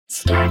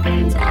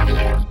Starbane's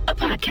Audio, a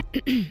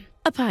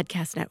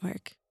podcast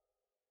network.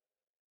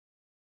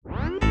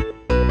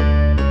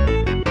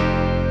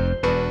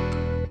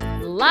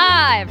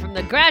 Live from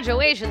the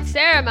graduation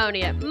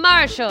ceremony at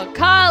Marshall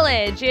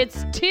College,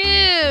 it's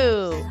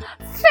two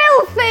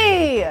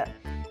Filthy!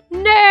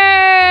 nerds.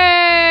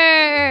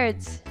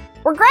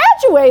 We're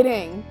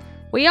graduating!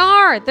 We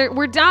are.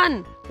 We're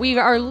done. We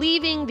are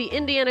leaving the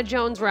Indiana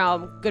Jones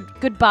realm.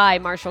 Goodbye,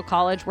 Marshall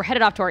College. We're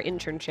headed off to our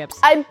internships.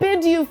 I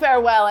bid you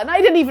farewell, and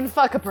I didn't even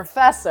fuck a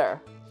professor.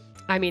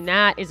 I mean,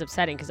 that is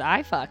upsetting because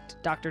I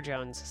fucked Dr.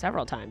 Jones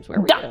several times. Where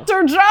were you?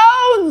 Dr.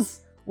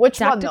 Jones! Which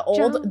Dr. one?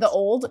 Jones? The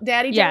old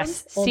Daddy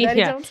Yes. Jones? Old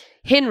Daddy Jones?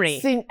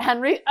 Henry.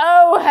 Henry?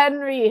 Oh,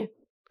 Henry.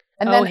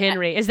 And Oh, then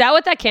Henry. Is that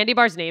what that candy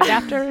bar's named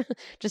after?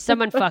 Just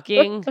someone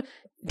fucking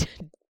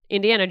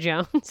Indiana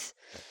Jones?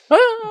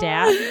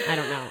 Dad? I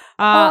don't know.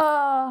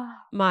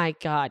 My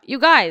God. You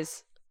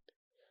guys,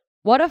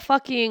 what a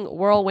fucking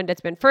whirlwind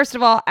it's been. First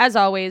of all, as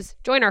always,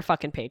 join our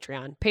fucking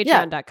Patreon.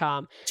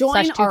 Patreon.com. Join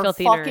our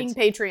 /2filthy fucking nerds.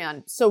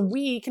 Patreon so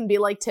we can be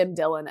like Tim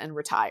Dillon and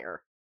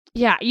retire.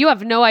 Yeah, you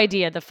have no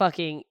idea the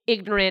fucking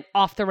ignorant,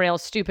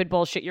 off-the-rails, stupid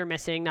bullshit you're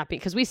missing. Not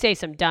because we say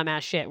some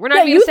dumbass shit. We're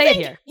not even going to say it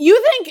here.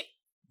 You think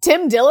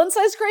Tim Dillon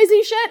says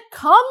crazy shit?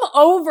 Come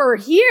over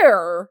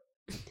here.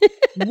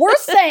 We're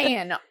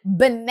saying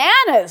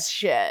bananas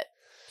shit.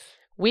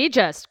 We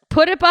just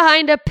put it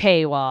behind a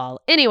paywall.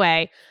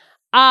 Anyway,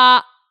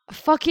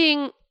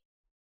 fucking,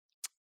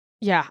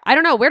 yeah, I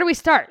don't know. Where do we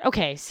start?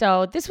 Okay,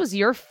 so this was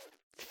your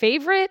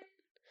favorite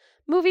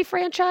movie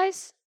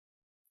franchise?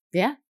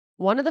 Yeah.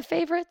 One of the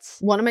favorites?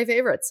 One of my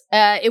favorites.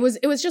 It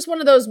was just one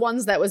of those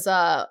ones that was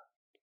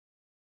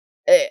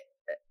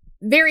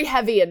very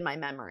heavy in my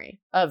memory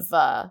of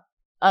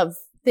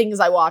things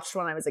I watched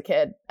when I was a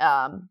kid.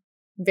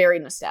 Very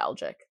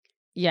nostalgic.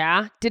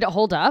 Yeah. Did it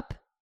hold up?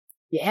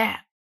 Yeah,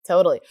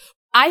 totally.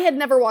 I had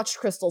never watched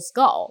Crystal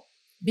Skull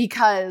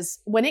because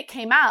when it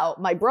came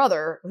out, my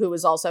brother, who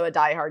was also a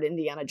diehard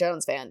Indiana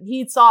Jones fan,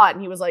 he saw it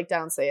and he was like,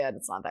 "Don't say it.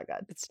 It's not that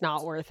good. It's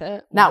not worth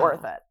it. Not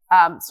worth it."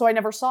 So I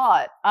never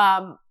saw it.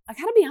 I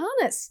gotta be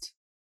honest.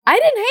 I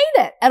didn't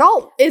hate it at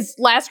all. Is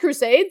Last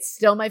Crusade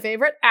still my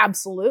favorite?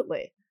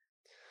 Absolutely.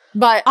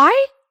 But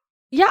I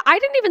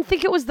didn't even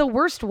think it was the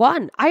worst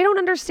one. I don't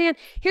understand.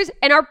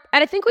 And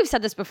I think we've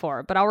said this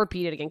before, but I'll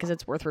repeat it again because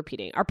it's worth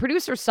repeating. Our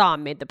producer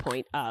Sam made the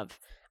point of,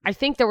 I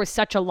think there was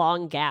such a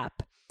long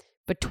gap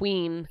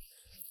between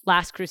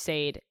Last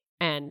Crusade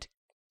and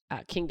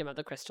Kingdom of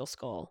the Crystal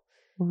Skull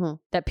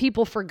that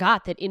people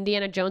forgot that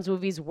Indiana Jones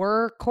movies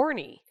were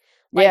corny.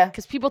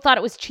 Because people thought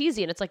it was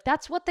cheesy, and it's like,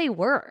 that's what they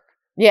were.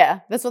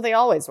 Yeah, that's what they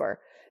always were.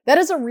 That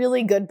is a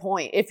really good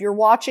point. If you're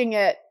watching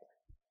it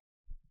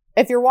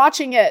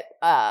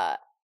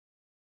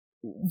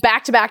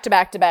back to back to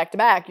back to back to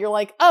back, you're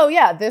like, oh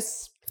yeah,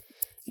 this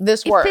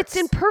works. It fits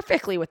in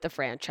perfectly with the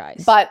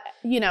franchise. But,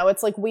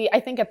 it's like I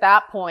think at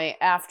that point,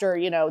 after,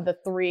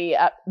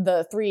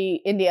 the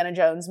three Indiana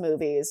Jones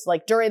movies,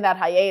 like during that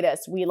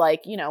hiatus, we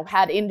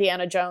had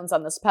Indiana Jones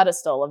on this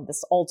pedestal of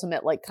this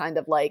ultimate, kind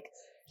of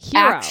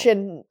Hero.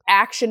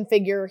 action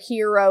figure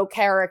hero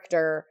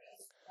character.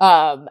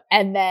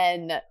 And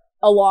then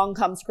along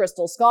comes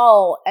Crystal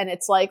Skull, and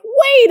it's like,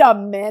 wait a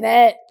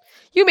minute.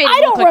 You made it I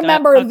look don't like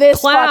remember a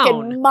this clown.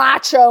 fucking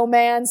macho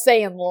man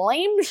saying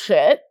lame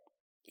shit.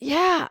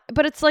 Yeah,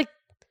 but it's like,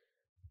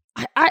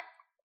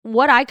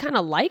 what I kind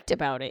of liked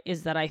about it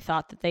is that I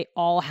thought that they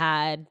all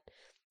had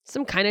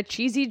some kind of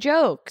cheesy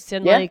jokes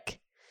and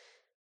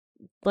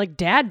like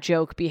dad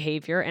joke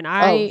behavior, and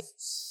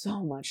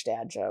so much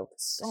dad joke.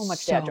 So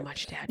much dad joke.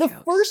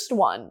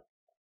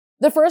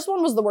 The first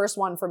one was the worst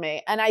one for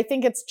me, and I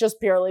think it's just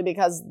purely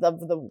because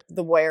of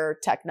the where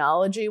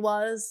technology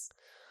was.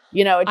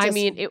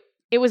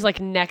 It was like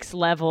next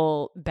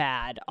level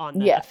bad on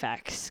the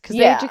effects. Because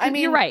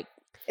you're right.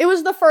 It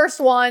was the first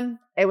one.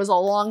 It was a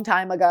long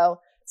time ago.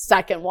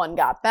 Second one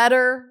got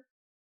better.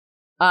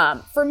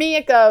 For me,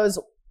 it goes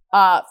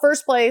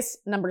first place,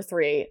 number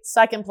 3.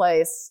 Second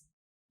place,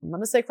 I'm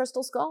going to say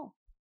Crystal Skull.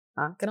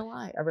 Not going to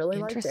lie. I really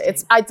liked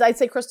it. I'd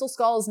say Crystal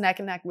Skull is neck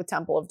and neck with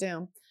Temple of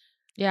Doom.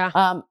 Yeah.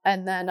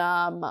 And then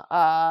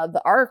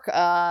the Ark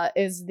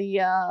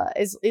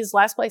is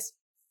last place.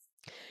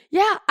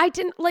 Yeah, I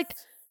didn't like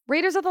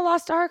Raiders of the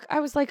Lost Ark. I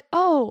was like,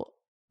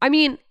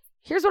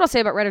 here's what I'll say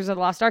about Raiders of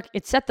the Lost Ark.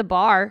 It set the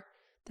bar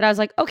that I was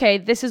like, okay,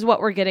 this is what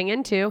we're getting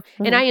into.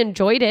 Mm-hmm. And I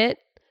enjoyed it.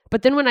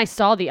 But then when I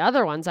saw the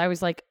other ones, I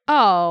was like,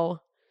 oh,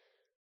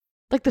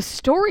 like the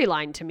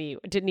storyline to me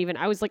didn't even,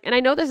 I was like, and I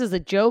know this is a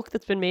joke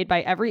that's been made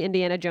by every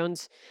Indiana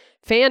Jones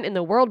fan in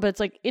the world, but it's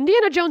like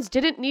Indiana Jones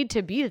didn't need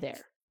to be there.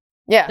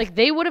 Yeah. Like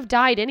they would have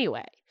died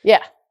anyway.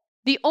 Yeah.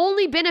 The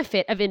only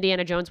benefit of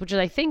Indiana Jones, which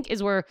I think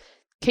is where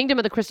Kingdom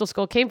of the Crystal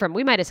Skull came from,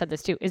 we might have said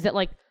this too, is that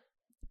like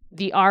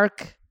the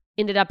Ark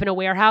ended up in a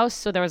warehouse.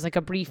 So there was like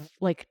a brief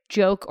like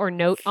joke or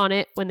note on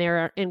it when they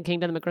were in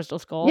Kingdom of the Crystal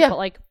Skull. Yeah. But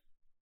like,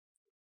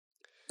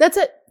 that's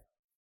it.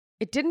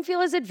 It didn't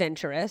feel as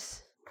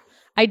adventurous.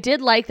 I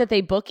did like that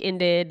they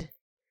bookended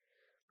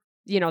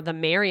the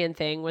Marion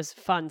thing was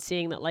fun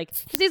seeing that, like,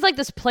 'cause he's like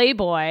this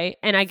playboy,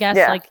 and I guess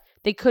Yeah. like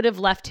they could have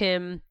left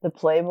him. The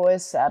Playboy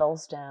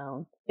settles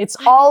down. It's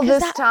I all mean,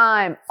 'cause this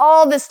time.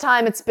 All this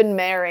time it's been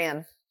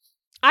Marion.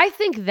 I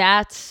think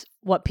that's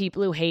what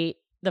people who hate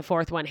the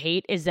fourth one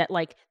hate, is that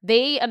like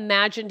they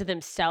imagined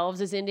themselves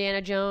as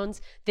Indiana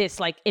Jones, this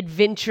like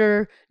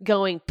adventure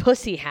going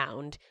pussy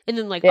hound, and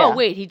then like, Yeah. oh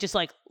wait, he just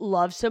like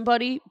loves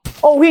somebody.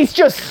 Oh, he's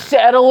just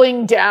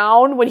settling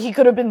down when he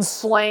could have been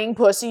slaying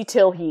pussy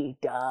till he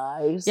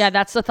dies. Yeah,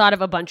 that's the thought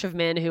of a bunch of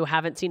men who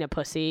haven't seen a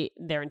pussy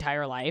their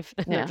entire life.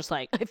 And Yeah. they're just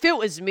like, if it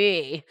was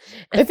me.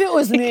 If it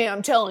was me,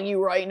 I'm telling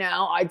you right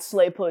now, I'd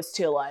slay puss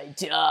till I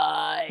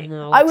die.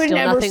 No, I would still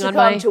never nothing on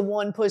succumb my- to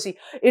one pussy.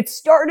 It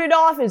started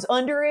off as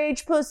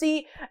underage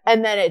pussy,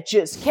 and then it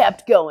just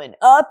kept going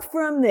up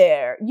from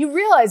there. You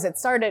realize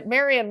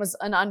Marion was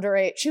an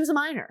underage. She was a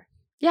minor.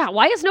 Yeah,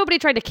 why has nobody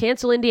tried to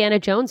cancel Indiana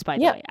Jones, by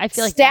the way? I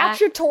feel like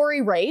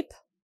statutory rape.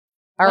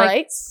 All Like-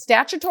 right,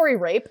 statutory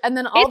rape, and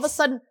then all of a It's-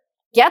 sudden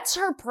gets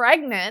her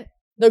pregnant.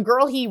 The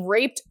girl he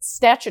raped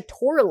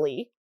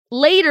statutorily.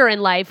 later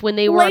in life when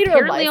they were Later in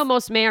apparently life.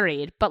 almost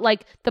married. But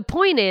like the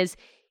point is,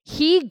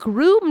 he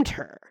groomed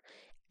her.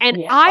 And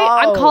Yeah.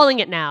 I'm Oh. calling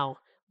it now.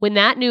 When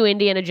that new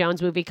Indiana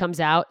Jones movie comes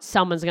out,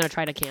 someone's going to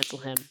try to cancel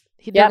him.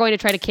 They're Yep. going to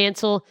try to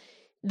cancel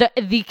the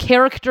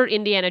character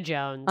Indiana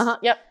Jones.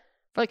 Yep.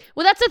 Like,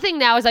 well, that's the thing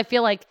now is I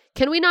feel like,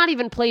 can we not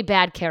even play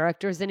bad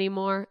characters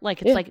anymore?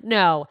 Like, it's Yeah. like,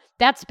 no,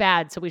 that's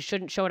bad, so we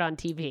shouldn't show it on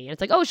TV. And it's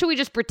like, oh, should we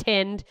just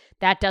pretend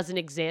that doesn't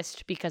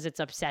exist because it's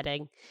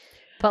upsetting?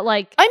 But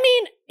like, I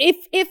mean,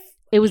 if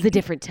it was a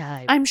different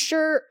time. I'm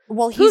sure,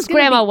 well, he's Whose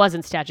gonna grandma be-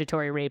 wasn't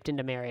statutory raped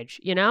into marriage,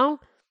 you know?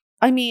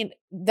 I mean,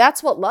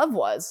 that's what love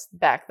was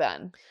back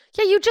then.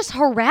 Yeah, you just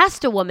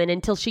harassed a woman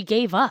until she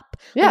gave up.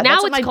 Yeah, Like, now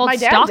that's what it's called my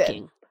dad did.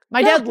 stalking. My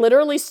Yeah. dad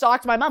literally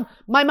stalked my mom.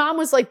 My mom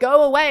was like,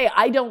 "Go away,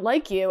 I don't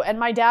like you," and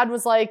my dad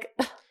was like,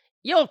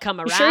 You'll come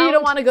around. "You sure you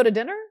don't want to go to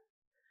dinner?"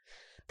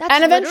 That's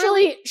And literally-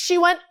 eventually, she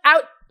went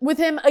out with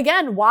him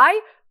again.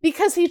 Why?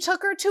 Because he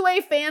took her to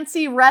a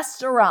fancy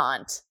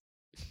restaurant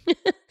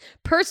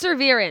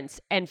perseverance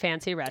and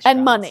fancy restaurants.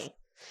 and money.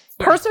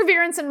 Yeah.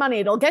 Perseverance and money.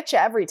 It'll get you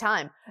every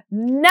time.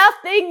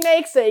 Nothing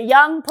makes a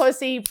young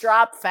pussy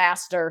drop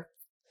faster.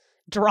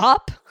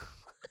 Drop?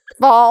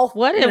 Fall.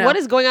 What you know. what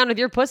is going on with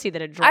your pussy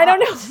that it drops? I don't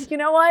know. You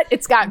know what?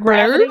 It's got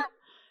gravity.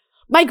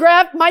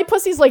 My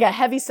pussy's like a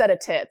heavy set of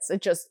tits.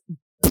 It just.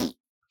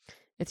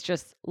 It's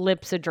just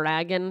lips a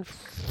dragon.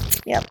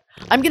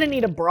 I'm gonna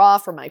need a bra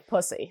for my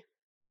pussy.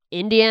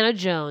 Indiana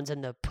Jones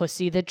and the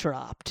pussy that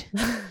dropped.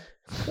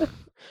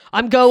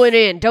 I'm going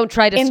in. Don't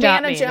try to stop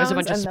Indiana me. Jones There's a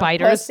bunch of and the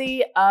spiders.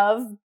 pussy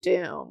of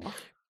doom.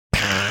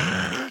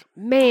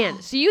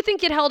 Man, so you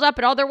think it held up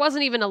at all? There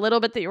wasn't even a little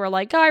bit that you were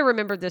like, I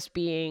remember this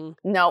being.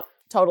 Nope,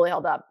 totally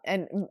held up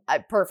and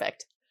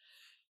perfect.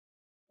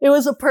 It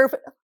was a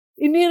perfect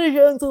Indiana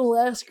Jones and the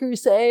Last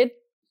Crusade.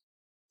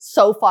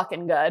 So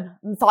fucking good.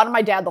 Thought of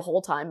my dad the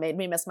whole time. Made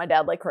me miss my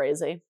dad like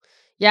crazy.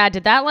 Yeah,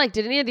 did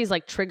any of these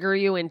like trigger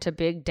you into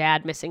big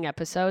dad missing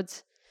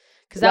episodes?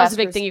 Because that was Last a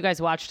big thing you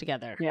guys watched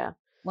together. Yeah.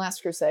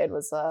 Last Crusade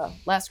was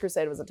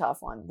a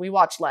tough one. We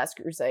watched Last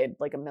Crusade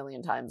like a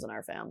million times in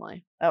our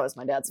family. That was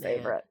my dad's Man.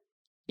 favorite.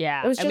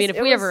 Yeah. It was I mean, just- if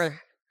it we was-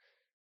 ever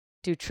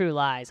do True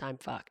Lies, I'm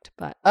fucked.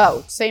 But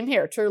Oh, same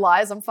here. True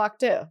Lies, I'm fucked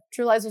too.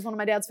 True Lies was one of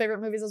my dad's favorite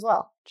movies as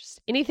well. just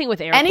anything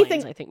with airplanes,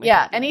 Anything, I think. my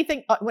yeah, dad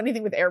liked.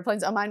 anything with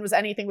airplanes. Mine was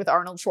anything with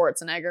Arnold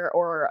Schwarzenegger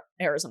or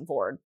Harrison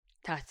Ford.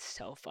 That's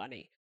so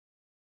funny.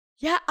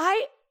 Yeah,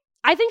 I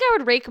think I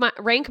would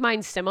rank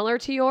mine similar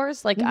to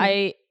yours. Like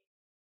Mhm.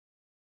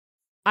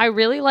 I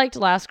really liked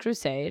Last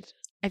Crusade.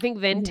 I think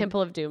then Mhm.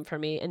 Temple of Doom for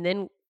me, and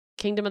then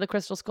Kingdom of the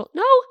Crystal Skull.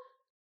 No,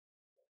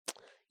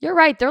 you're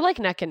right. They're like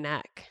neck and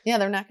neck. Yeah,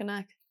 they're neck and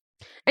neck.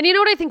 And you know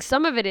what I think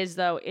some of it is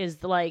though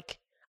is like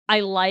I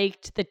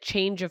liked the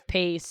change of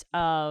pace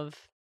of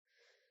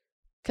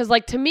because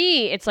like to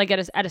me it's like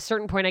at a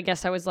certain point I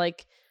guess I was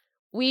like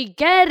we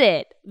get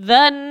it,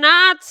 the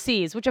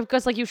Nazis, which of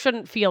course like you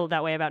shouldn't feel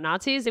that way about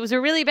Nazis. It was a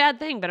really bad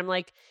thing, but I'm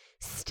like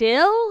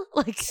still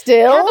like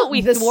Still, haven't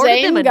we the thwarted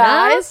same them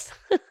guys.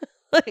 enough?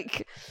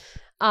 Like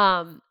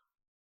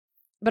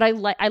but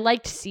I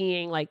liked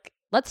seeing like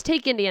let's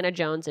take Indiana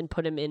Jones and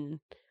put him in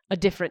a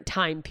different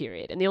time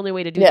period. And the only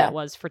way to do Yeah. that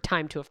was for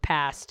time to have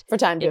passed For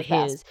time to in have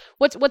passed.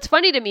 his. What's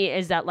funny to me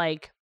is that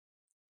like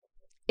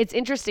it's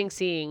interesting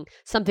seeing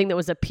something that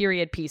was a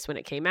period piece when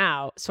it came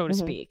out, so to Mhm.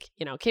 speak.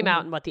 You know, it came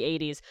out in what the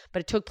 80s,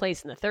 but it took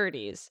place in the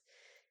 30s.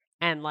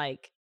 And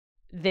like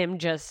them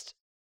just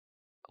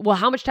well,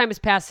 how much time has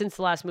passed since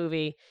the last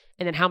movie?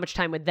 And then how much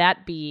time would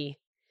that be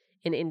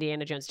in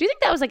Indiana Jones? Do you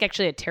think that was like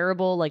actually a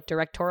terrible like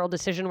directorial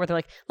decision where they're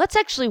like, let's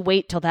actually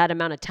wait till that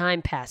amount of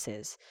time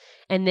passes?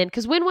 And then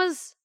because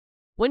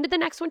when did the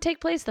next one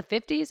take place? The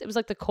 50s? It was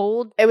like the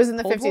cold. It was in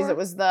the Cold 50s. War?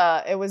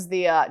 It was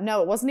the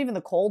no, it wasn't even the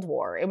Cold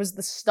War. It was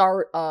the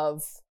start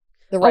of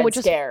the Red which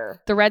is-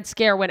 Scare. The Red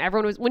Scare when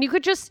everyone was when you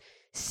could just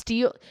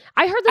steal.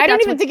 I heard that I don't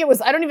that's even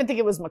what- think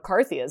it was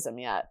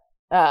McCarthyism yet.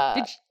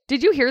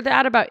 Did you hear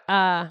that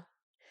about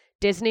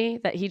Disney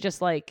that he just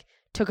like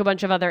took a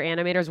bunch of other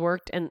animators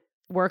worked and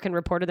work and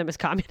reported them as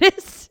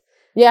communists.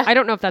 Yeah. I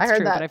don't know if that's I heard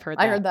true, that. but I've heard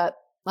that. I heard that.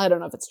 I don't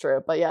know if it's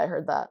true, but yeah, I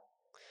heard that.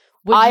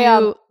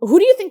 Would Who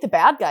do you think the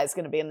bad guy's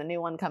going to be in the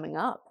new one coming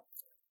up?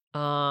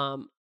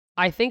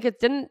 I think it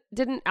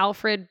didn't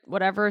Alfred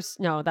whatever.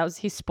 No,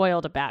 he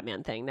spoiled a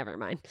Batman thing. Never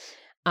mind.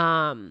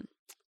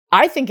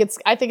 I think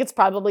it's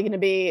probably going to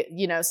be,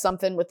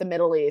 something with the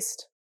Middle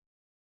East.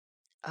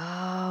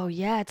 Oh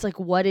yeah, it's like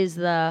what is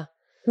the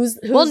who's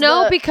well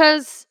no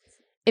because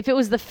if it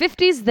was the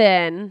 50s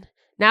then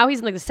now he's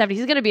in like the 70s,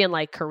 he's going to be in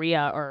like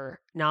Korea or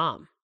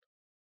Nam,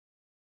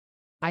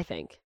 I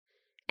think,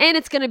 and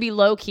it's going to be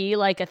low key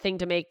like a thing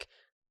to make.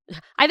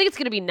 I think it's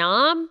going to be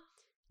Nam.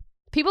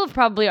 People have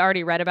probably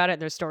already read about it.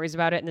 There's stories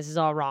about it, and this is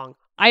all wrong.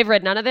 I've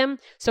read none of them,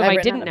 so if I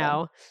didn't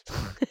know,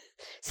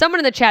 someone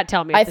in the chat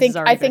tell me. I think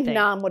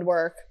Nam would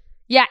work.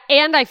 Yeah,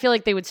 and I feel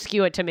like they would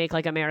skew it to make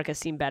like America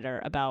seem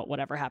better about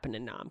whatever happened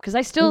in Nam, because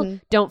I still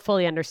don't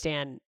fully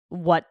understand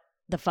what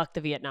the fuck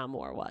the Vietnam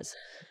War was.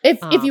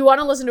 If you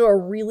want to listen to a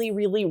really,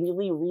 really,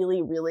 really,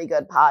 really, really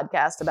good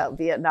podcast about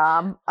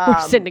Vietnam,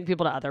 we're sending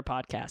people to other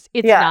podcasts.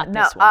 It's not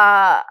this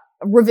one.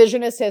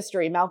 Revisionist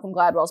History, Malcolm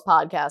Gladwell's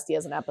podcast. He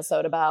has an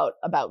episode about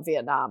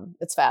Vietnam.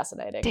 It's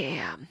fascinating.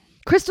 Damn.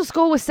 Crystal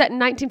Skull was set in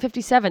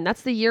 1957.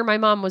 That's the year my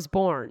mom was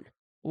born.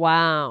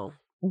 Wow.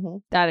 Mm-hmm.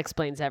 That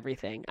explains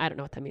everything. I don't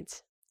know what that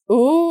means.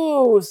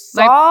 Ooh,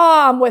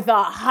 Sam with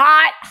a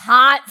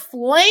hot,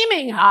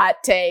 flaming hot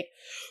take.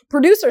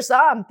 Producer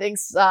Sam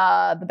thinks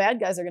the bad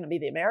guys are going to be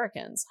the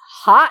Americans.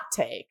 Hot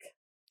take.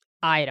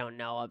 I don't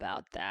know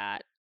about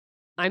that.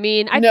 I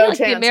mean, I feel like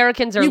the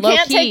Americans are low-key. You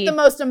can't take the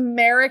most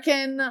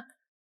American,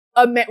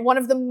 one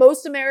of the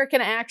most American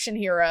action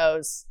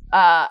heroes,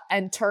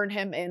 and turn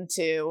him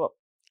into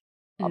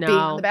being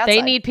on the bad side.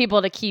 They need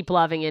people to keep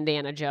loving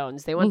Indiana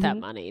Jones. They want that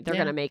money. They're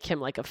going to make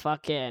him like a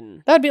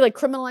fucking... That would be like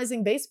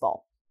criminalizing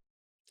baseball.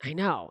 I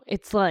know.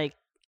 It's like,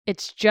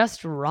 it's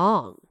just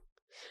wrong.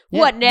 Yeah.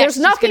 What next?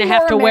 He's going to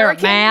have to wear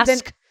a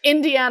mask? Than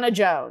Indiana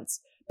Jones,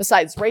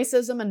 besides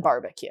racism and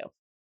barbecue.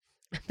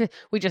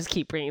 We just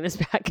keep bringing this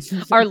back.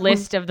 Our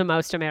list of the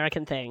most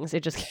American things.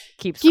 It just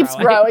keeps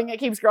growing. It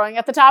keeps growing.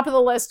 At the top of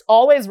the list,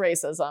 always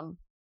racism,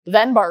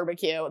 then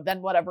barbecue,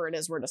 then whatever it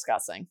is we're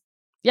discussing.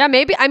 Yeah,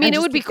 maybe. I mean,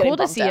 it would be cool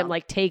to see him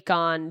like take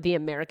on the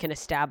American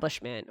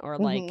establishment or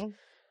like...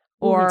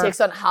 Or he takes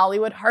on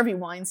Hollywood. Harvey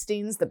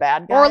Weinstein's the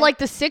bad guy. Or like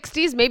the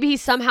 60s. Maybe he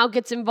somehow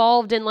gets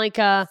involved in like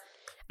I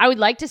would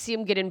like to see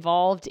him get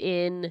involved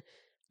in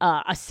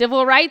a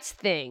civil rights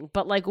thing.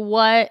 But like,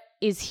 what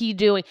is he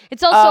doing?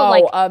 It's also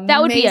like,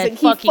 that would be a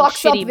fucking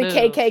shitty move. He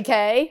fucks up the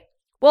KKK.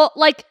 Well,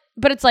 like,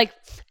 but it's like,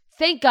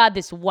 thank God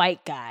this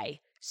white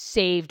guy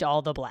saved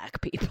all the black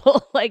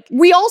people. Like,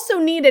 we also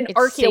need an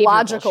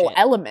archaeological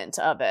element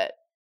of it.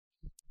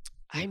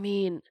 I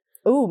mean,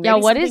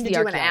 maybe what is the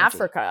archaeology in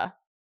Africa?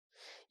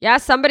 Yeah,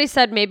 somebody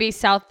said maybe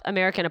South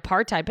American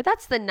apartheid, but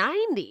that's the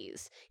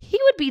 90s. He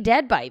would be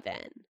dead by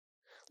then.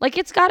 Like,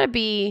 it's got to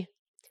be,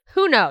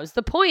 who knows?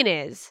 The point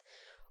is,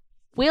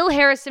 will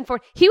Harrison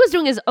Ford, he was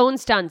doing his own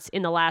stunts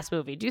in the last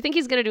movie. Do you think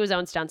he's going to do his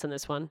own stunts in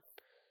this one?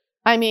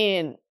 I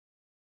mean,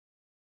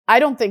 I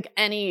don't think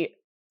any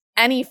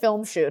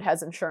film shoot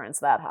has insurance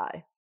that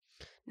high.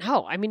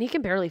 No, I mean, he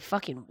can barely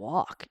fucking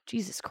walk.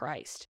 Jesus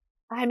Christ.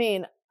 I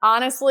mean,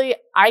 honestly,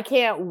 I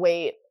can't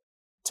wait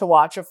to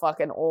watch a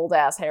fucking old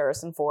ass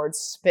Harrison Ford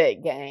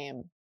spit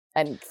game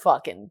and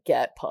fucking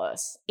get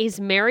puss. Is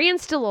Marion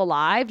still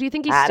alive? Do you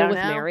think he's still with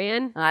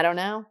Marion? I don't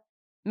know.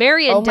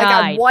 Marion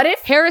died. God, what if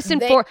Harrison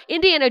Ford,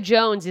 Indiana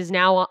Jones is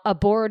now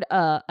aboard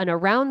an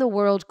around the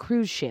world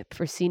cruise ship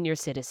for senior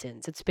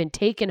citizens. It's been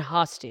taken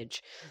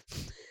hostage.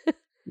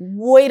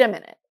 Wait a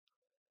minute.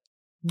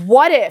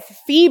 What if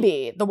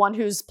Phoebe, the one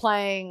who's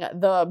playing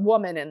the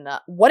woman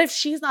what if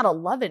she's not a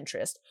love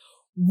interest?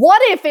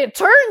 What if it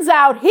turns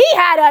out he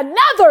had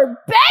another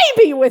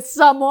baby with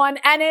someone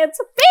and it's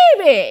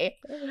Phoebe?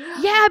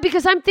 Yeah,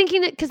 because I'm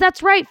thinking because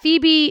that's right.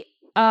 Phoebe,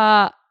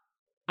 I'm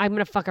going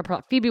to fuck up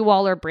her. Phoebe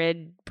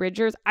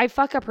Waller-Bridgers. I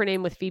fuck up her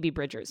name with Phoebe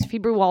Bridgers.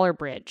 Phoebe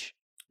Waller-Bridge.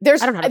 There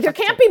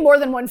can't be more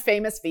than one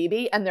famous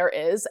Phoebe, and there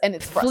is, and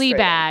it's frustrating.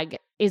 Fleabag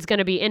is going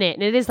to be in it.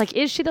 And it is like,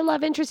 is she the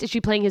love interest? Is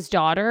she playing his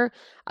daughter?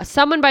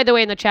 Someone, by the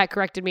way, in the chat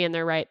corrected me, and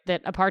they're right,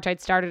 that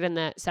apartheid started in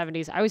the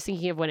 70s. I was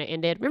thinking of when it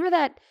ended. Remember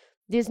that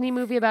Disney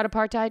movie about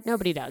apartheid?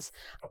 Nobody does.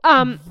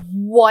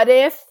 What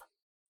if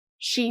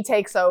she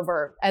takes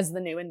over as the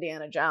new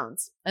Indiana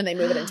Jones and they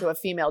move it into a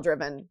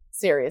female-driven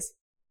series?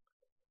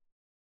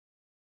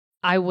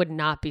 I would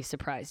not be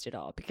surprised at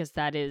all because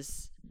that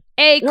is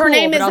cool, her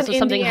name but isn't also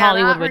something Indiana.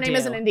 Hollywood would do. Her name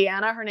isn't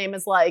Indiana. Her name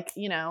is like,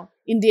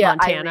 India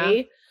Montana.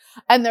 Irie.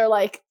 And they're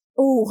like,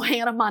 ooh,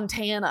 Hannah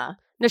Montana.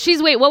 No,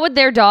 what would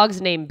their dog's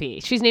name be?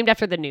 She's named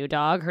after the new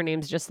dog. Her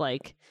name's just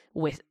like,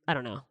 I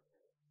don't know.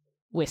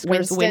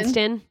 Whiskers.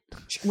 Winston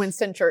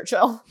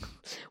Churchill.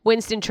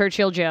 Winston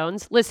Churchill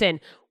Jones. Listen,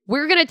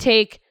 we're going to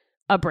take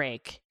a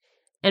break.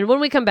 And when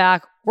we come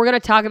back, we're going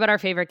to talk about our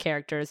favorite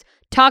characters,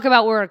 talk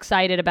about what we're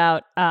excited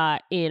about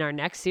in our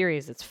next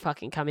series that's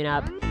fucking coming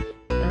up.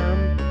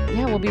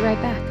 We'll be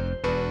right back.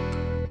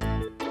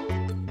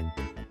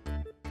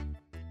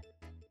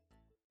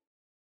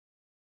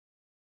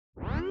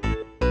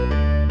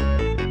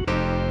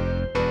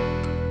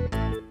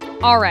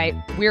 All right,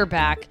 we're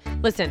back.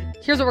 Listen,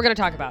 here's what we're going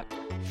to talk about.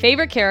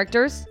 Favorite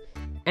characters,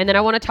 and then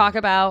I want to talk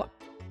about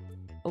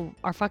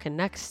our fucking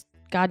next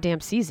goddamn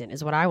season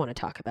is what I want to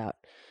talk about.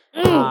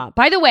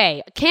 By the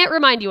way, can't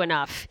remind you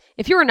enough,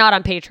 if you are not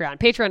on Patreon,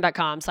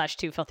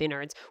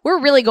 patreon.com/2filthynerds,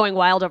 we're really going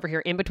wild over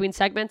here in between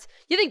segments.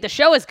 You think the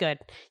show is good,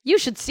 you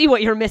should see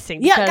what you're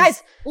missing. Yeah,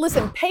 guys,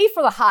 listen, pay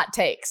for the hot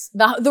takes,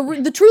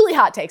 the truly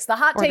hot takes, the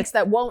hot takes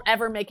that won't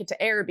ever make it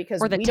to air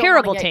because or the we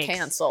terrible don't want to get takes.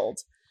 canceled.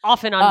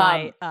 Often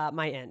on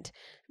my end.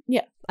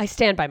 Yeah. I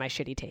stand by my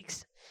shitty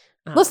takes.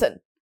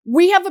 Listen,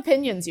 we have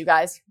opinions, you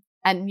guys.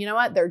 And you know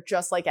what? They're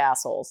just like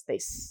assholes. They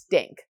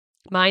stink.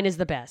 Mine is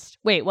the best.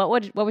 Wait, what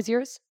was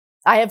yours?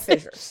 I have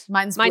fissures.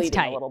 Mine's bleeding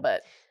tight. a little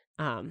bit.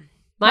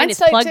 Mine is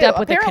tight plugged too. up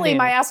with Apparently a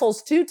canoe. my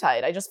asshole's too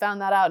tight. I just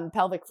found that out in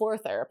pelvic floor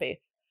therapy.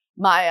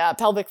 My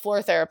pelvic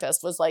floor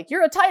therapist was like,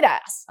 "You're a tight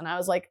ass." And I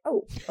was like,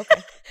 "Oh,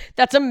 okay."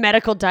 That's a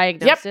medical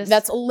diagnosis. Yep,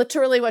 that's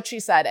literally what she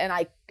said. And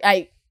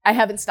I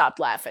haven't stopped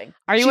laughing.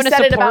 Are you she in a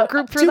said it support about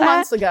group for 2 that?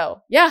 months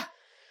ago. Yeah.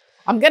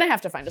 I'm going to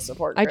have to find a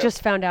support group. I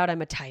just found out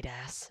I'm a tight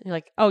ass. You're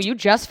like, oh, you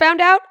just found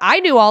out? I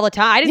knew all the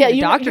time. I didn't need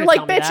the doctor you're to like,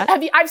 tell me bitch,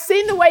 that. I've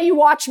seen the way you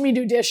watch me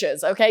do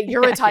dishes, okay?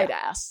 You're a tight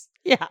ass.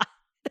 Yeah.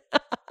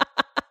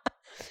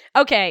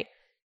 Okay.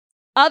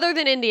 Other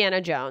than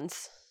Indiana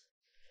Jones,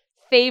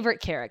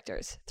 favorite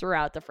characters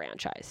throughout the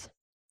franchise?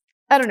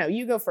 I don't know.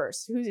 You go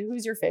first.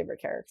 Who's your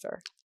favorite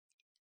character?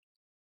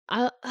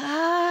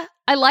 I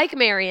like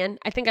Marion.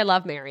 I think I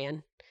love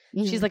Marion.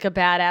 Mm-hmm. She's like a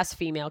badass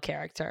female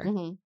character.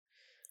 Mm-hmm.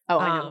 Oh,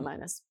 I know who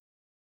mine is.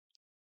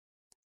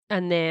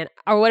 And then,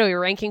 or what are we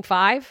ranking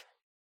 5?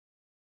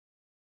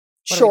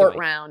 Short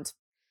round.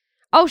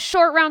 Oh,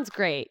 short round's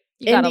great.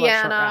 You gotta love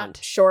short Indiana, round.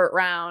 short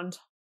round.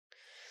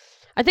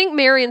 I think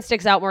Marion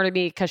sticks out more to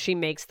me because she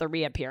makes the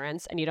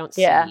reappearance and you don't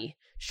see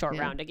short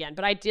round again.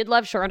 But I did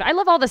love short round. I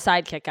love all the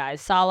sidekick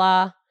guys.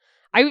 Sala.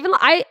 I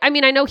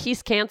mean, I know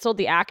he's canceled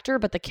the actor,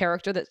 but the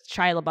character that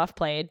Shia LaBeouf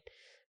played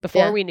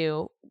before we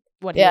knew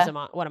what he was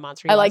what a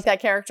monster he was. I like that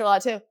character a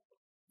lot too.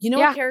 You know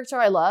what character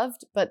I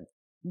loved, but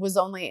was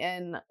only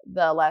in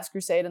The Last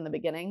Crusade in the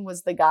beginning,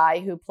 was the guy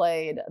who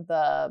played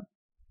the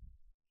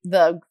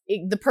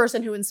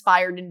person who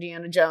inspired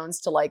Indiana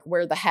Jones to like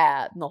wear the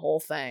hat and the whole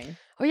thing.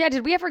 Oh yeah,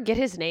 did we ever get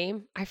his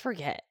name? I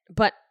forget.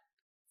 But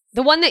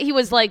the one that he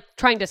was like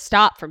trying to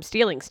stop from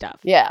stealing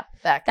stuff. Yeah,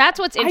 that's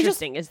what's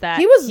interesting is that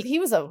he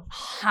was a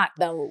hot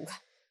dog.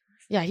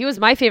 Yeah, he was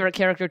my favorite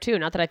character too.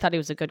 Not that I thought he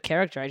was a good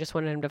character. I just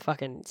wanted him to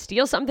fucking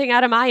steal something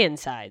out of my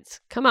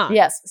insides. Come on.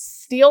 Yes,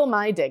 steal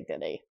my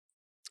dignity.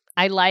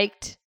 I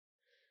liked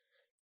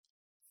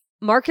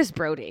Marcus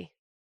Brody.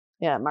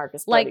 Yeah,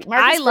 Marcus Brody. Like,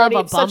 Marcus I love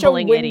Brody, a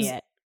bumbling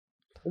idiot.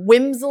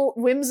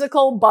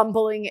 Whimsical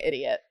bumbling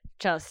idiot.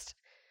 Just,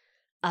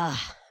 man.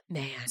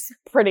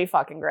 Pretty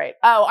fucking great.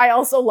 Oh, I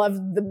also love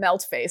the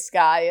melt face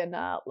guy in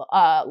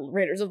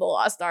Raiders of the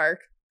Lost Ark.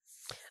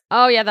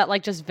 Oh yeah, that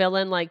like just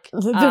villain, like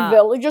the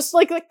villain, just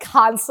like the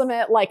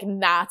consummate like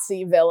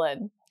Nazi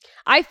villain.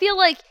 I feel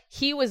like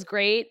he was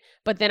great,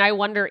 but then I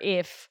wonder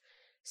if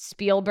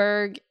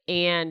Spielberg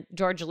and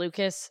George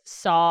Lucas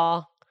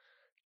saw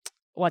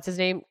what's his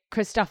name,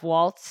 Christoph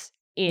Waltz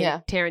in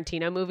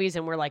Tarantino movies,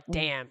 and we're like,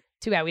 damn,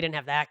 too bad we didn't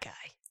have that guy.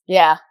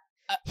 Yeah,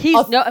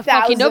 he's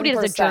nobody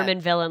has a German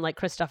villain like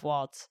Christoph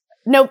Waltz.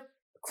 No,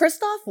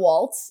 Christoph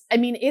Waltz. I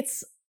mean,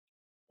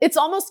 it's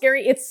almost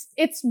scary.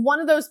 It's one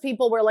of those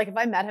people where, like, if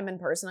I met him in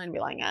person, I'd be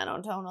like, I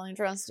don't totally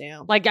trust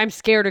you. Like, I'm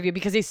scared of you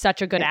because he's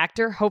such a good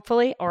actor,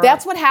 hopefully. Or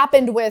that's what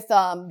happened with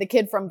the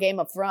kid from Game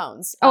of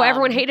Thrones. Oh,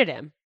 everyone hated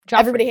him. Joffrey.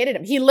 Everybody hated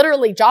him.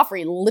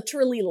 Joffrey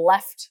literally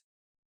left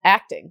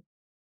acting.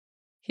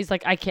 He's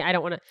like, I can't, I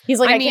don't want to. He's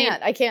like,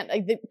 I can't.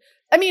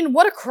 I mean,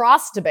 what a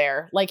cross to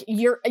bear. Like,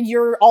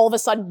 you're all of a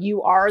sudden,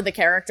 you are the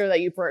character that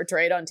you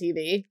portrayed on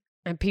TV.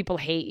 And people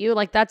hate you.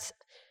 Like, that's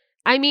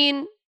a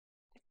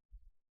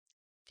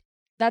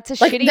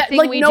shitty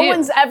thing we do. No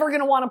one's ever going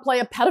to want to play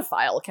a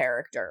pedophile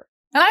character.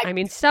 And I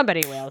mean,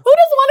 somebody will. Who doesn't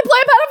want to play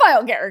a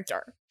pedophile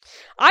character?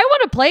 I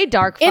want to play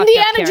dark,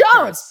 Indiana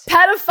Jones,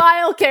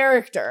 pedophile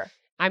character.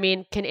 I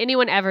mean, can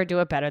anyone ever do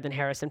it better than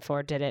Harrison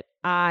Ford did it?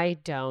 I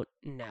don't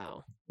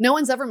know. No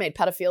one's ever made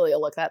pedophilia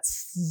look that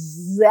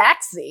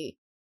sexy.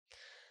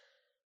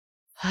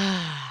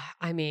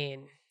 I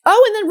mean...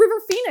 Oh, and then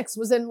River Phoenix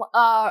was in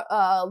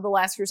The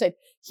Last Crusade.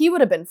 He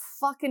would have been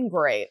fucking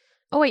great.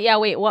 Oh,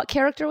 wait. What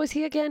character was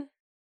he again?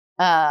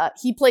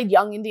 He played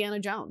young Indiana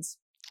Jones.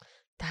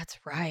 That's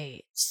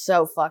right.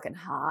 So fucking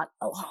hot.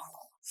 Oh.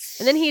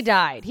 And then he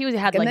died. He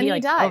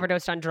died.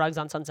 Overdosed on drugs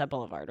on Sunset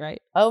Boulevard,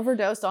 right?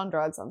 Overdosed on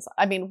drugs on.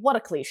 I mean, what a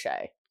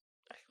cliche.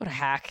 What a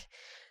hack.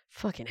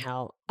 Fucking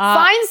hell.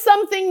 Find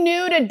something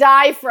new to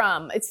die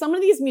from. It's some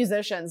of these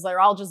musicians. They're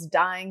all just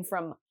dying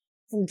from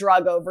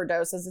drug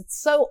overdoses.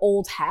 It's so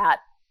old hat.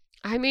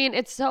 I mean,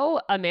 it's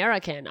so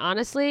American.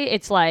 Honestly,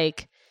 it's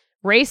like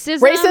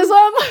racism,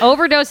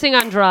 overdosing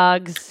on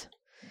drugs,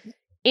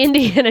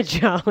 Indiana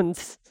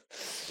Jones.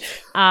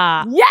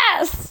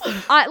 Yes.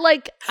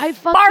 I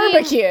fucking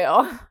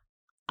barbecue.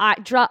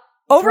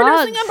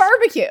 Overdosing on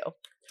barbecue.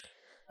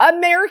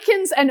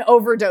 Americans and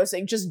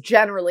overdosing, just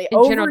generally.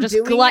 In general, just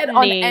overdoing it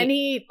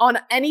gluttony. on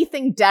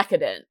anything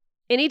decadent.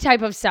 Any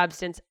type of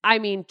substance. I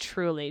mean,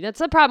 truly. That's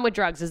the problem with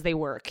drugs is they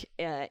work.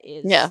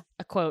 Is a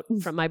quote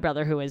from my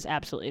brother who is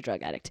absolutely a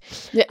drug addict.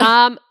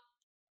 Yeah.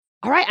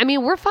 All right. I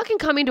mean, we're fucking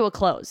coming to a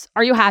close.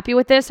 Are you happy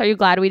with this? Are you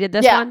glad we did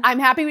this one? I'm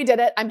happy we did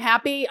it. I'm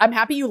happy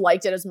you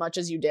liked it as much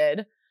as you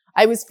did.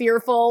 I was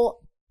fearful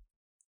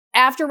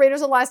after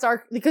Raiders of the Lost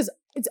Ark because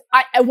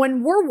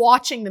when we're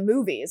watching the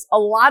movies, a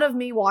lot of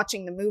me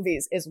watching the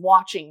movies is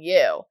watching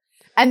you.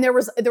 And there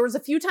was a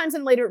few times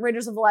in later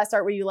Raiders of the Lost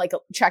Ark where you like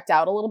checked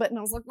out a little bit, and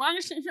I was like, "Why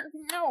is she here?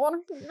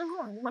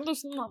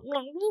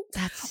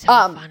 That's so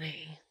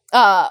funny."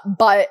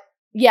 But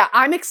yeah,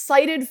 I'm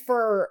excited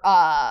for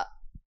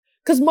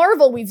because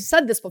Marvel, we've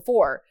said this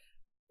before,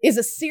 is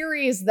a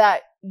series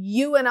that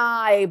you and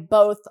I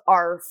both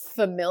are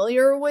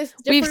familiar with.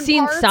 We've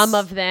seen parts. some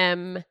of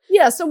them.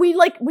 Yeah, so we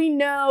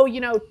know,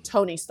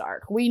 Tony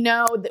Stark. We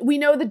know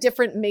the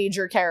different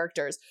major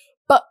characters.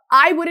 But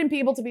I wouldn't be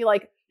able to be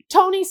like,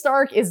 Tony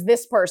Stark is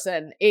this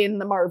person in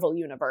the Marvel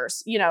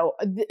universe.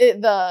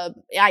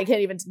 I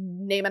can't even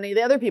name any of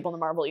the other people in the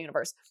Marvel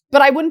universe.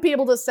 But I wouldn't be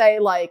able to say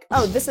like,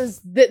 oh, this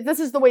is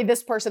the way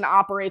this person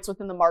operates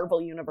within the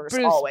Marvel universe.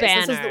 Bruce always.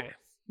 Banner.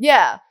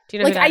 Yeah. Do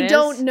you know who that I is?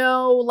 don't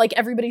know like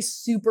everybody's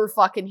super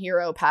fucking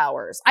hero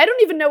powers. I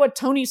don't even know what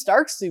Tony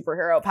Stark's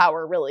superhero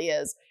power really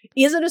is.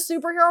 Is it a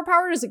superhero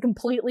power or is it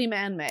completely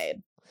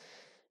man-made?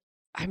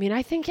 I mean,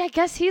 I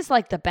guess he's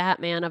like the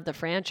Batman of the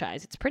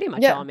franchise. It's pretty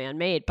much all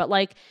man-made. But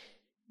like,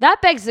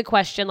 that begs the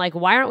question, like,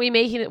 why aren't we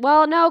making it?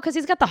 Well, no, because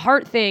he's got the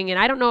heart thing. And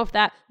I don't know if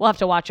that, we'll have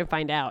to watch and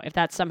find out if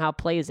that somehow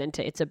plays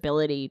into its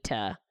ability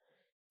to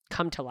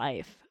come to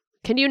life.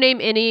 Can you name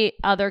any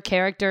other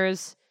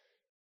characters'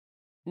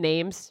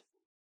 names?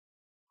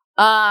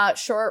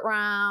 Short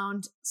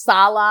Round,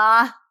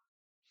 Salah.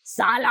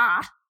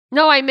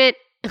 No, I meant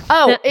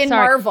in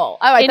Marvel.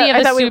 Oh, any of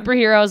the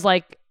superheroes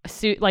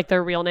like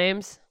their real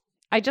names.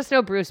 I just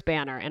know Bruce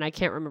Banner, and I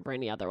can't remember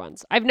any other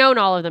ones. I've known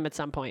all of them at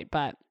some point,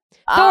 but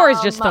Thor is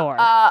just Thor.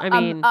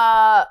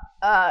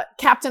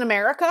 Captain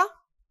America.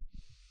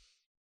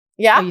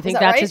 Yeah, you think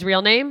that's right? His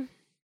real name?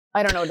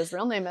 I don't know what his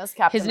real name is.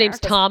 Captain. His name's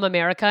Tom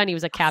America, and he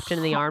was a captain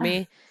in the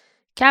army.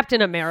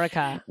 Captain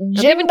America.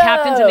 Jimbo. Even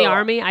captains in the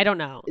army? I don't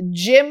know.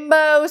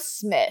 Jimbo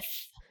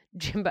Smith.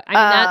 Jimbo. I mean,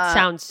 that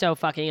sounds so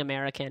fucking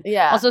American.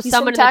 Yeah. Also,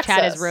 someone in the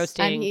chat is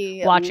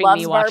roasting, watching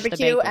me watch the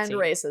barbecue banquet and scene.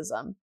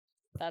 racism.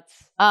 That's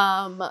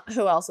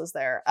who else is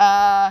there?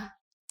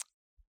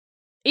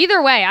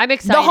 Either way, I'm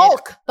excited. The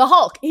Hulk. The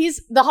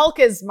Hulk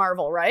is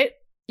Marvel, right?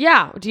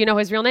 Yeah. Do you know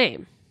his real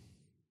name?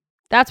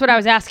 That's what I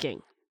was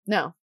asking.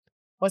 No.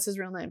 What's his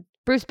real name?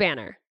 Bruce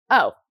Banner.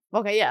 Oh,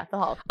 okay, yeah, the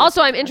Hulk.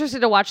 Also, I'm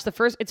interested to watch the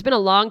first. It's been a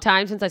long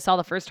time since I saw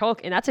the first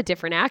Hulk, and that's a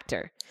different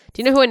actor.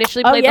 Do you know who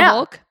initially played the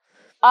Hulk?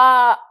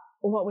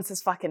 What was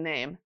his fucking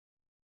name?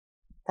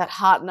 That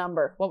hot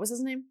number. What was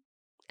his name?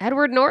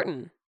 Edward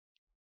Norton.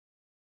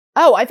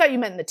 Oh, I thought you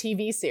meant in the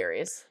TV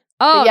series.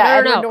 Oh,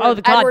 yeah, no. Oh,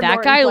 God, Edward that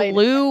Norton guy, played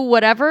Lou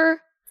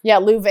whatever? Yeah,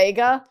 Lou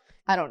Vega.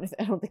 I don't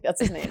think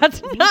that's his name.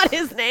 That's not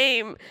his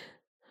name.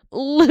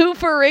 Lou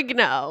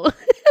Ferrigno.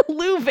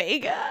 Lou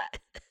Vega.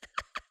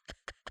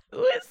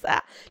 Who is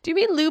that? Do you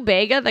mean Lou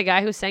Bega, the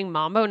guy who sang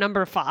Mambo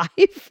No. 5?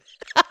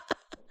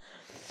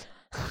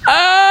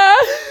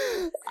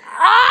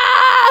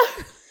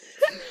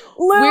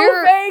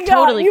 We're Vega.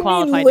 Totally you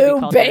qualified mean to Lou be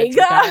called Bega?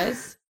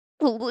 guys.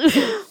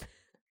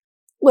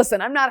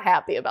 Listen, I'm not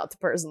happy about the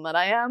person that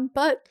I am,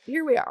 but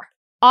here we are.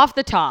 Off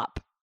the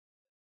top,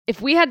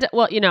 if we had to,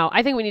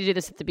 I think we need to do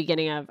this at the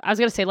beginning of, I was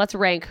going to say, let's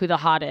rank who the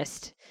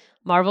hottest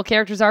Marvel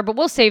characters are, but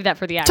we'll save that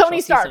for the actual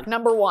Tony Stark, season.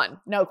 number 1.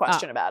 No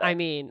question about it. I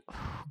mean,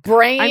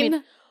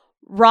 Brain.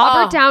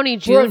 Robert Downey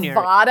Jr.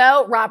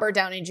 Bravado, Robert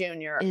Downey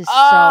Jr. is so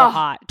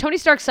hot. Tony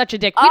Stark's such a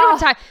dick. We don't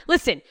have time.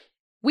 Listen,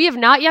 we have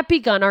not yet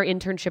begun our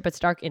internship at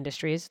Stark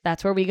Industries.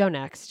 That's where we go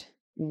next.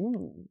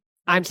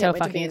 I'm so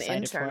fucking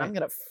excited for it. I'm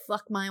going to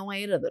fuck my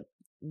way to the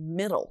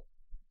middle.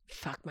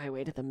 Fuck my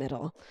way to the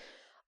middle.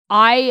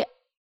 I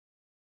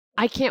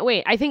can't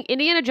wait. I think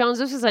Indiana Jones,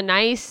 this is a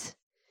nice,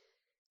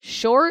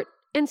 short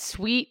and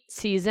sweet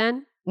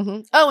season.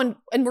 Mm-hmm. Oh,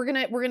 and we're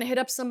gonna hit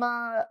up some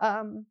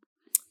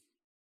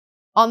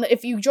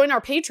if you join our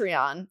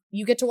Patreon,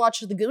 you get to watch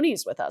The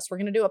Goonies with us. We're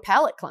gonna do a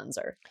palate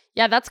cleanser.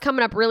 Yeah, that's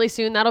coming up really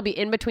soon. That'll be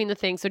in between the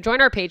things. So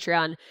join our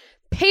Patreon,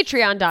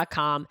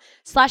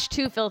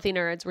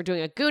 patreon.com/2filthynerds. We're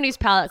doing a Goonies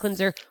palate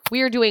cleanser. We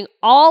are doing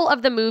all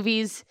of the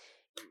movies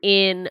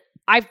in,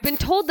 I've been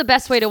told the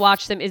best way to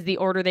watch them is the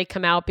order they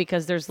come out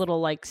because there's little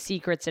like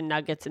secrets and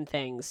nuggets and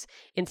things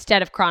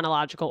instead of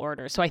chronological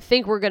order. So I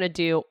think we're going to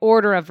do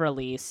order of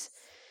release.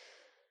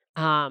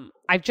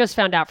 I've just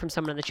found out from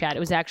someone in the chat. It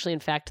was actually, in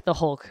fact, the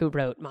Hulk who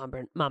wrote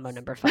Mambo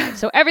No. 5.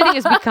 So everything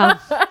has become,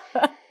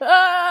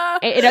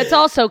 it's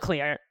all so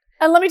clear.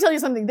 And let me tell you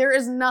something. There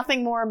is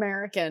nothing more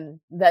American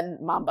than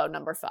Mambo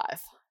No. 5.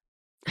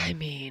 I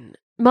mean,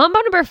 Mambo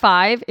No.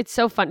 5, it's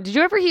so fun. Did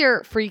you ever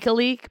hear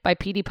Freak-a-Leak by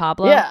P.D.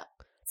 Pablo? Yeah.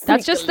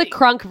 That's just the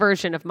crunk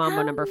version of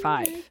Mambo No.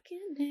 5.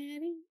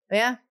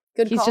 Yeah.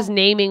 Good He's call. just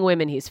naming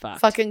women he's fucked.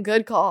 Fucking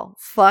good call.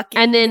 Fucking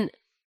And then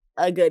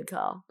a good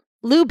call.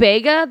 Lou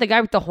Bega, the guy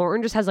with the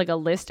horn, just has like a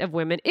list of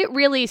women. It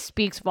really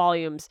speaks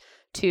volumes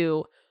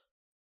to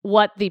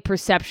what the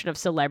perception of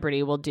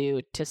celebrity will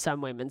do to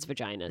some women's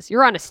vaginas.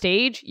 You're on a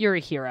stage, you're a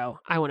hero.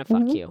 I want to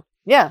fuck Mhm. you.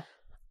 Yeah.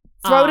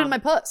 Throw it in Um, my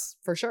puss,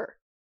 for sure.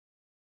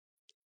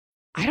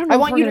 I don't know. I if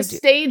want we're you to gonna do-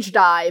 stage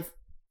dive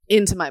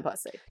into my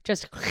pussy.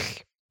 just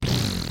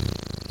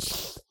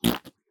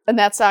And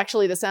that's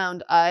actually the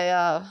sound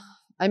I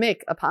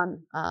make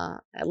upon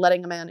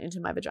letting a man into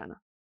my vagina.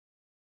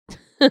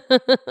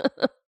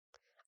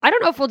 I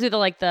don't know if we'll do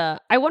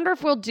I wonder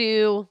if we'll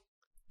do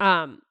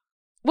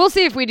we'll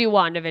see if we do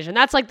WandaVision.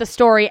 That's like the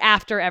story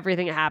after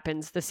everything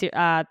happens. The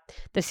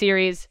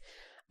series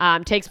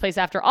takes place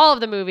after all of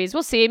the movies.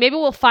 We'll see. Maybe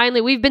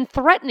we've been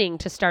threatening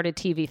to start a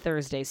TV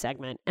Thursday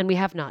segment and we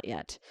have not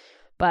yet.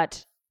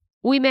 But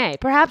we may.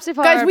 Perhaps if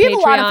Guys, our we have a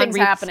lot of Patreon things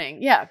reaches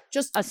happening. Yeah.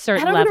 Just a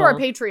certain head over to our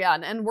level.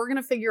 Patreon and we're going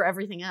to figure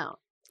everything out.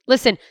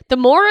 Listen, the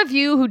more of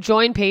you who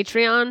join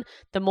Patreon,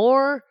 the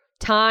more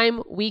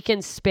time we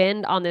can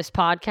spend on this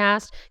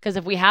podcast. Because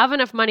if we have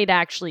enough money to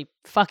actually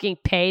fucking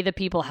pay the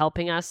people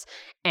helping us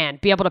and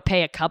be able to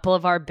pay a couple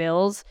of our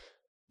bills,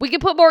 we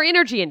can put more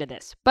energy into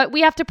this. But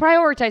we have to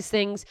prioritize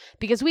things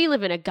because we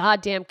live in a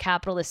goddamn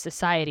capitalist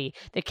society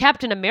that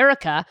Captain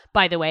America,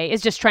 by the way,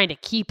 is just trying to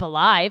keep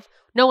alive.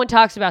 No one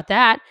talks about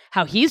that.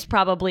 How he's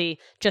probably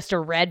just a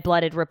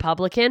red-blooded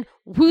Republican.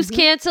 Who's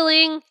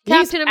canceling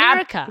Captain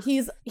America?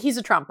 He's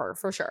a Trumper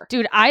for sure.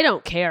 Dude, I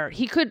don't care.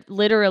 He could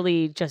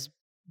literally just,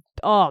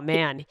 oh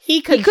man.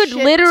 He could could shit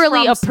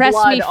literally Trump's oppress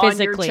blood me on your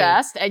physically.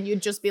 chest, and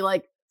you'd just be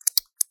like,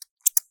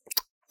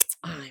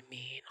 I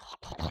mean,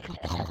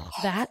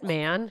 that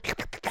man.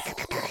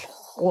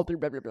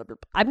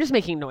 I'm just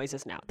making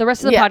noises now. The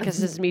rest of the Yeah.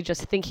 podcast is me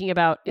just thinking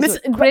about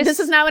this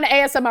is now an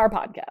ASMR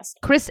podcast.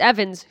 Chris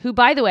Evans, who,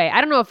 by the way,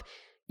 I don't know if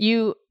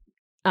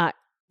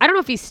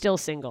he's still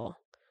single,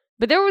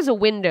 but there was a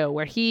window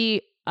where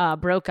he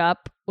broke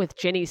up with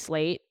Jenny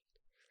Slate.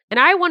 And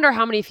I wonder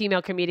how many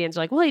female comedians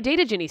are like, well, he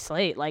dated Jenny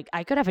Slate. Like,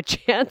 I could have a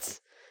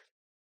chance.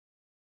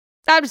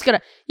 I'm just you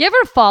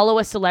ever follow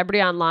a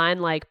celebrity online?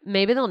 Like,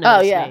 maybe they'll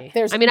notice me.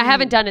 I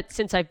haven't done it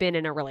since I've been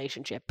in a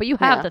relationship, but you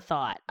have the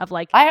thought of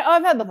like.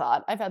 I've had the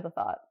thought. I have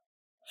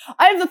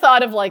the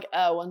thought of like,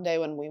 oh, one day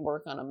when we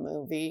work on a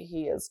movie,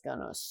 he is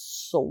gonna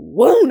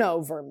swoon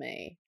over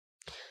me.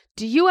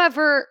 Do you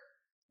ever,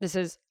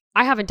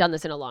 I haven't done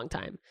this in a long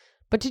time,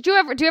 but do you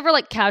ever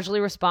like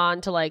casually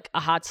respond to like a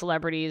hot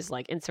celebrity's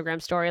like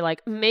Instagram story?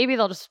 Like maybe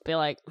they'll just be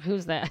like,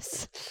 who's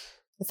this?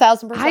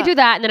 1,000%. I do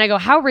that and then I go,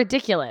 how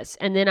ridiculous.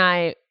 And then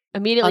I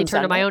immediately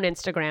turn to my own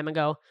Instagram and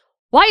go,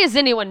 why is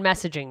anyone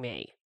messaging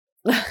me?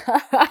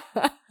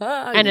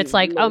 And it's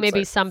like, oh,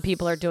 maybe some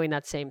people are doing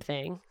that same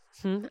thing.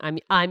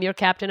 I'm your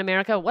Captain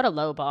America. What a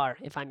low bar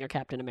if I'm your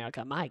Captain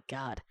America. My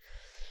God.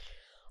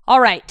 All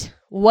right.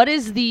 What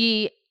is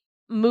the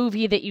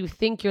movie that you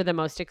think you're the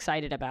most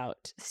excited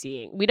about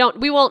seeing?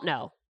 We won't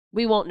know.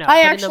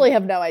 I actually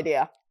have no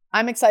idea.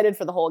 I'm excited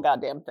for the whole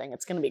goddamn thing.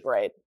 It's going to be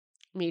great.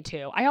 Me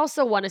too. I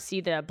also want to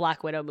see the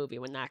Black Widow movie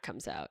when that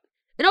comes out.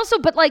 And also,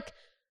 but like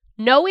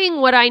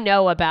knowing what I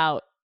know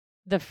about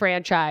the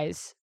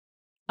franchise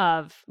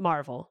of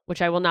Marvel,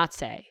 which I will not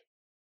say,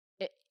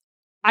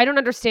 I don't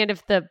understand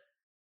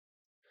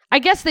I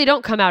guess they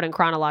don't come out in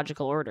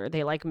chronological order.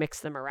 They like mix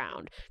them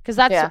around because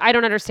I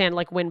don't understand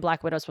like when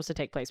Black Widow is supposed to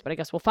take place, but I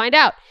guess we'll find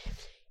out.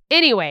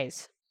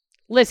 Anyways,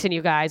 listen,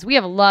 you guys, we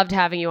have loved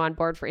having you on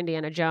board for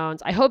Indiana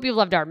Jones. I hope you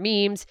loved our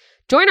memes.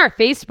 Join our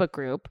Facebook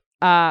group.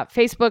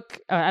 Facebook,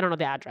 I don't know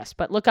the address,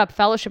 but look up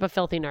Fellowship of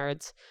Filthy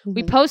Nerds. Mm-hmm.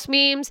 We post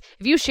memes.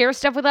 If you share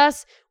stuff with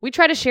us, we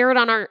try to share it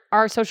on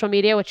our social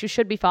media, which you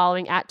should be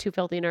following at 2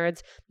 Filthy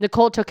Nerds.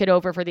 Nicole took it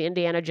over for the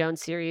Indiana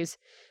Jones series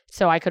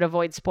so I could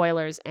avoid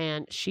spoilers,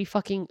 and she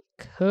fucking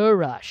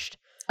crushed.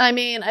 I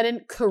mean, I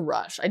didn't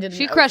crush. I didn't.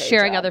 She crushed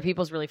sharing other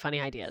people's really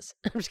funny ideas.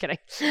 I'm just kidding.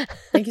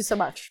 Thank you so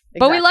much.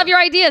 But we love your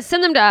ideas.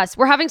 Send them to us.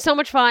 We're having so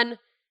much fun.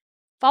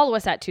 Follow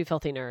us at 2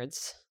 Filthy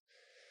Nerds.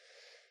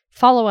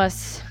 Follow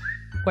us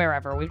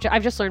wherever.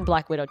 I've just learned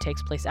Black Widow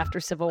takes place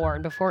after Civil War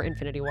and before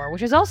Infinity War,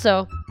 which is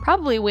also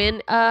probably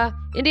when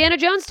Indiana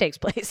Jones takes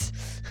place.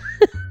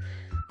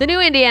 The new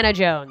Indiana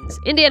Jones.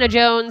 Indiana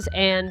Jones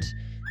and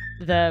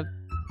the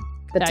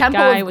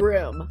Temple of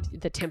Groom.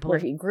 The Temple where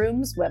he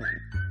grooms women.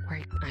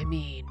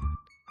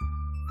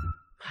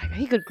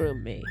 He could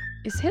groom me.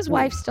 Is his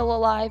wife still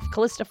alive?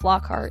 Callista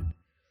Flockhart?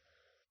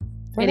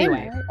 Were Anyway.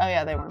 they married? Oh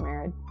yeah, they were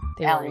married.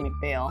 They Ally were-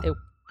 McBeal.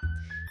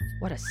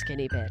 What a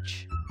skinny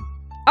bitch.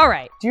 All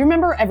right. Do you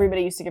remember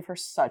everybody used to give her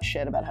such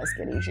shit about how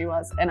skinny she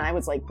was? And I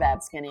was like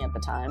that skinny at the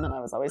time, and I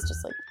was always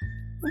just like,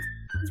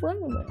 what's wrong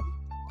with her?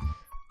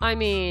 I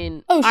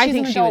mean, Oh, she's I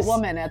think an she adult was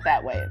woman at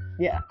that weight.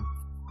 Yeah.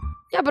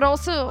 Yeah, but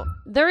also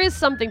there is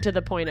something to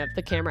the point of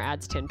the camera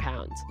adds 10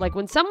 pounds. Like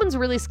when someone's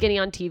really skinny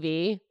on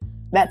TV,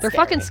 That's they're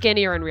scary. fucking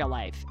skinnier in real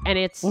life, and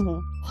it's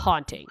Mhm.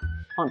 haunting.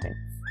 Haunting.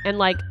 And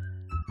like,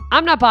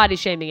 I'm not body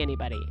shaming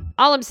anybody.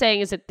 All I'm saying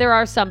is that there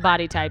are some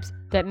body types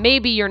that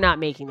maybe you're not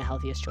making the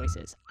healthiest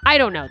choices. I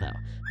don't know, though.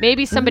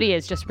 Maybe somebody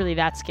is just really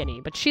that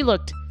skinny, but she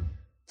looked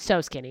so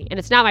skinny, and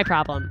it's not my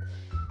problem.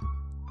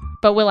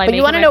 But will I But make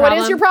you want to it my know what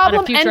problem is your on a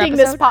problem? future Ending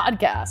this episode?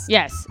 podcast.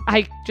 Yes,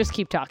 I just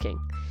keep talking.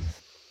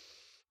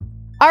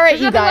 All right,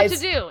 There's you nothing guys.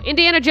 left to do.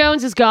 Indiana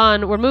Jones is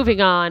gone. We're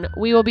moving on.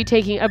 We will be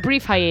taking a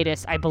brief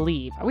hiatus, I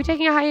believe. Are we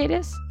taking a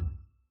hiatus?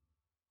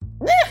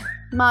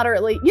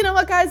 Moderately. You know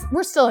what, guys?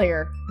 We're still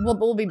here.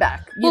 We'll be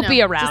back. You We'll know,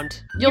 be around.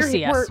 just- You'll you're-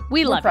 see us. we're-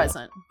 We we're love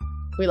present.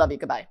 We love you.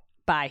 Goodbye. you.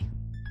 Bye.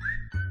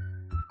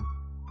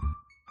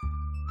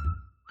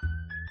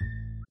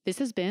 This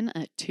has been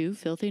a Two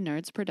Filthy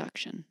Nerds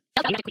production.